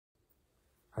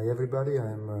Hi everybody,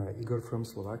 I'm Igor from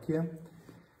Slovakia.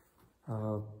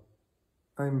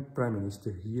 I'm Prime Minister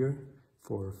here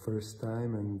for first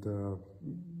time and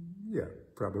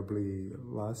probably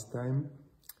last time.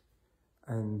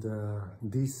 And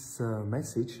this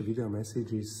video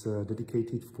message is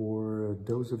dedicated for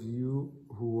those of you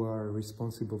who are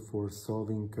responsible for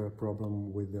solving a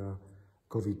problem with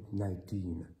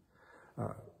COVID-19.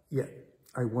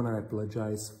 I want to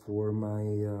apologize for my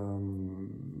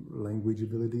language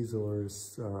abilities or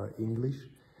English.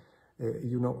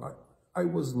 I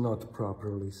was not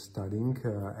properly studying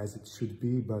as it should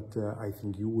be, but I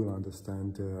think you will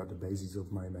understand the basis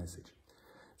of my message.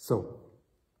 So,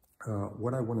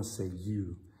 what I want to say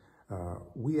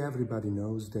everybody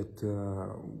knows that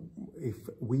if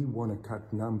we want to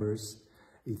cut numbers,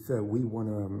 if we want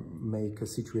to make a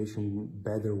situation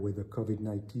better with the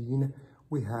COVID-19,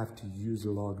 we have to use a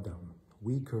lockdown,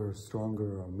 weaker,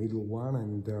 stronger, middle one,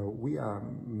 and we are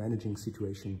managing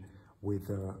situation with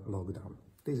lockdown.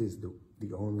 This is the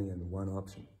only and one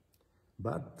option.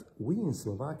 But we in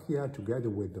Slovakia, together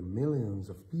with the millions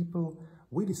of people,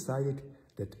 we decided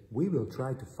that we will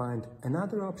try to find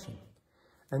another option.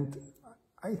 And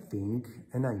I think,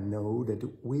 and I know that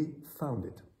we found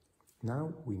it.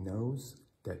 Now we know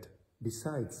that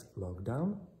besides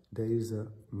lockdown, there is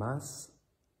a mass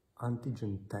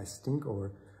antigen testing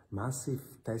or massive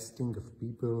testing of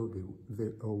people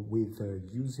with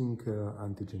using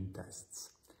antigen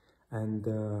tests. And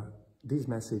this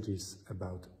message is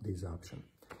about this option.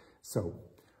 So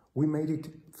we made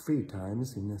it 3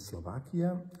 times in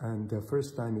Slovakia, and the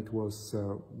first time it was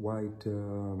wide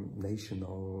nation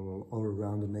all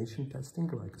around the nation testing,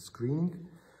 like a screening.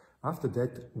 After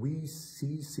that, we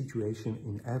see situation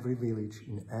in every village,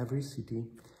 in every city,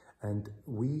 and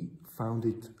we found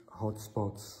it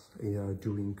hotspots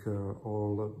during I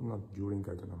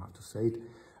don't know how to say it,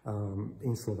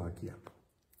 in Slovakia.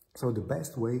 So the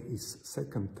best way is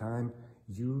second time,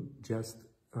 you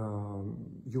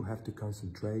have to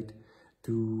concentrate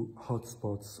to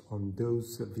hotspots on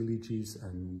those villages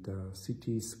and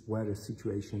cities where the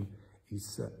situation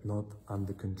is not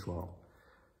under control.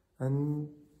 And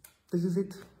this is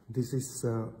it. This is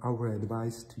our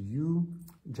advice to you.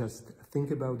 Just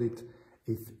think about it.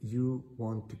 If you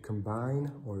want to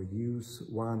combine or use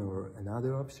one or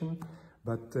another option,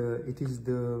 but it is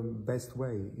the best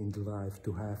way in life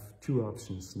to have 2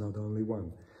 options, not only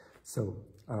one. So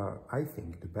I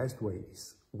think the best way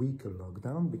is weaker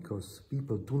lockdown, because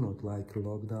people do not like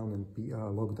lockdown, and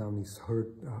lockdown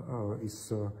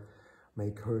is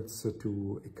make hurts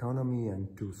to economy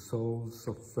and to souls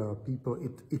of people.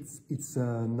 It's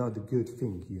not a good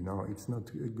thing, it's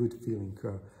not a good feeling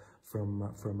from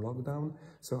lockdown.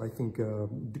 So I think the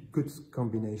good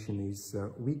combination is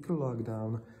weaker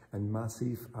lockdown and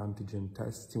massive antigen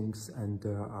testings, and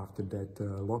after that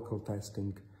local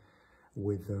testing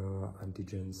with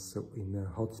antigens in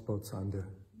hotspots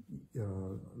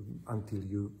until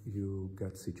you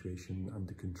get situation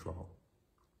under control.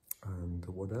 And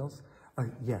what else?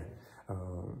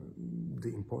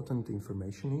 The important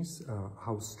information is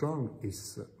how strong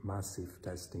is massive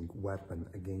testing weapon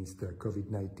against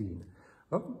COVID-19.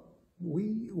 Well,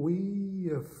 we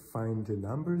find the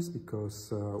numbers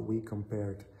because we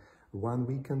compared 1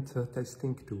 weekend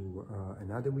testing to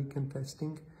another weekend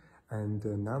testing, and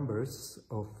the numbers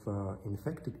of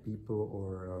infected people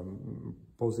or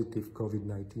positive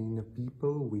COVID-19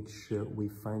 people, which we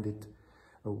find it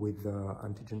with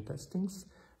antigen testings,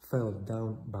 fell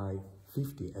down by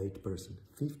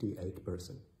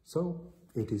 58%. So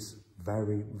it is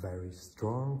very, very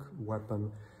strong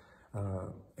weapon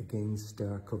against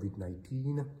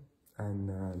COVID-19,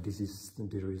 and this is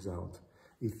the result.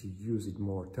 If you use it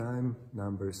more time,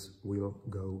 numbers will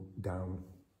go down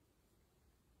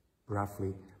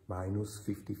roughly minus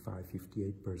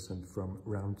 55–58% from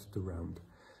round to round.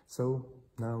 So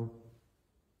now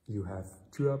you have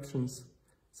 2 options.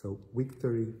 So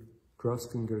victory, cross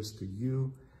fingers to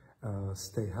you,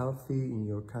 stay healthy in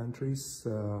your countries,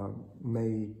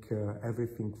 make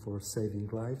everything for saving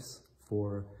lives,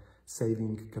 for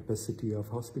saving capacity of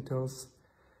hospitals,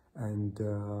 and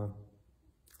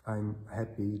I'm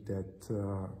happy that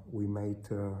we made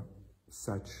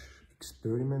such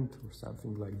experiment or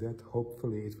something like that.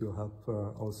 Hopefully it will help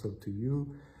also to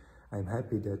you. I'm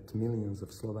happy that millions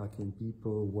of Slovakian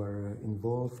people were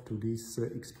involved to this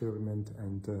experiment,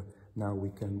 and now we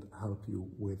can help you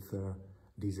with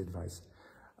this advice.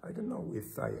 I don't know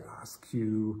if I ask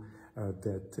you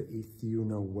that if you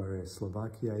know where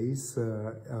Slovakia is,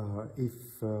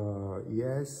 if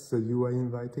yes, you are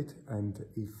invited, and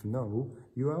if no,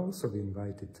 you are also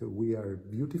invited. We are a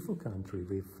beautiful country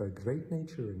with great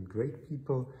nature and great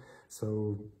people,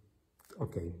 so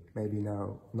okay, maybe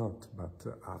now not, but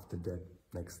after that,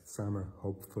 next summer,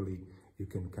 hopefully you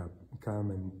can come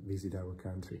and visit our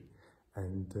country.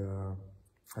 And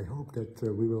I hope that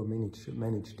we will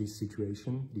manage this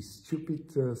situation, this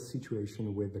stupid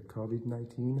situation with the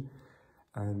COVID-19,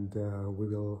 and we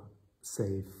will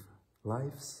save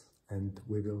lives, and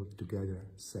we will together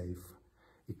save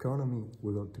economy,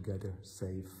 we will together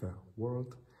save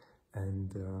world,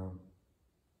 and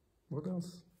what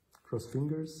else? Cross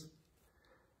fingers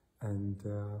and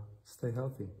stay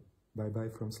healthy. Bye-bye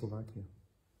from Slovakia.